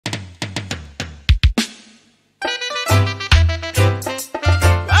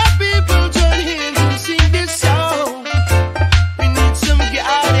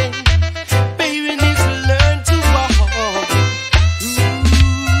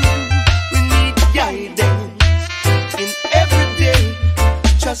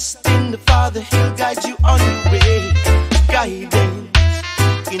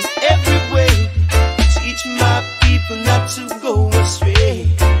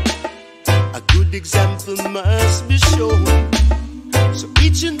good example must be shown, so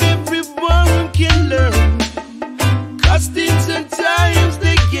each and every one can learn. Cause things and times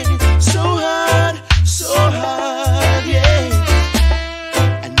they get so hard, yeah.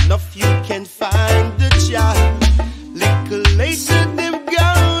 Enough you can find the child, little later them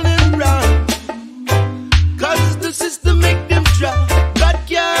gone and round. Cause the system make them drop.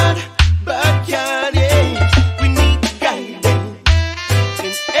 Backyard, yeah. We need guidance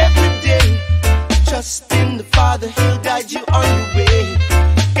in every day. Trust in the Father, He'll guide you on your way.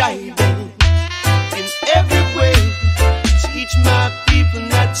 Guidance in every way. Teach my people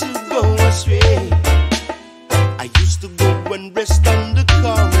not to go astray. I used to go and rest on the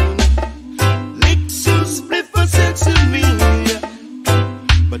corner, lick two spliffers into me,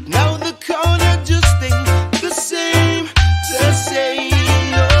 but now the corner just ain't the same.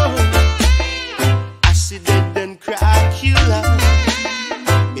 No, accident and crack you out.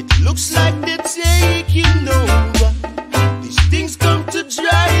 It looks like they're taking over. These things come to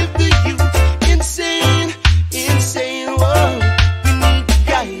drive the youth insane. Whoa, we need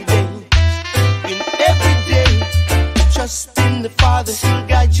guidance in every day. Trust in the Father, He'll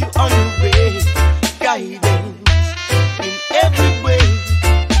guide you on your way. Guidance in every way.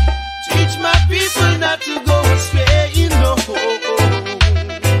 Teach my people not to go astray.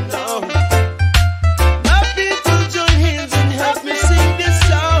 No. My people join hands and help me sing this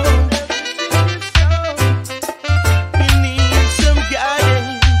song. We need some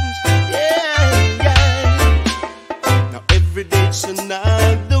guidance, yeah. Now every day's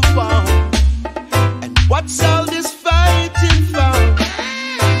another war, and what's all this fighting for?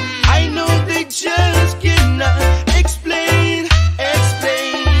 I know they just cannot explain,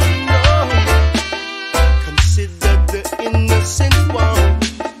 no. Consider the innocent ones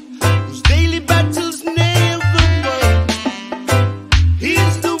whose daily battles never won.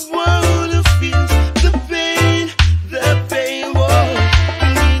 He's the one who feels the pain, whoa. We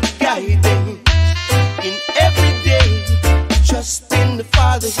need guidance in every day. Trust in the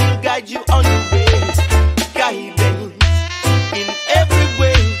Father, He'll guide you on your way. Guidance in every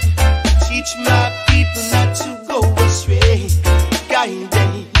way. Teach my people not to go astray. Guidance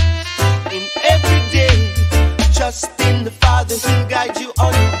in every day. Trust in the Father, He'll guide you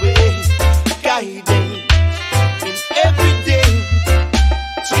on your way. Guidance in every day.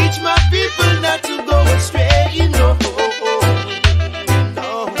 Teach my people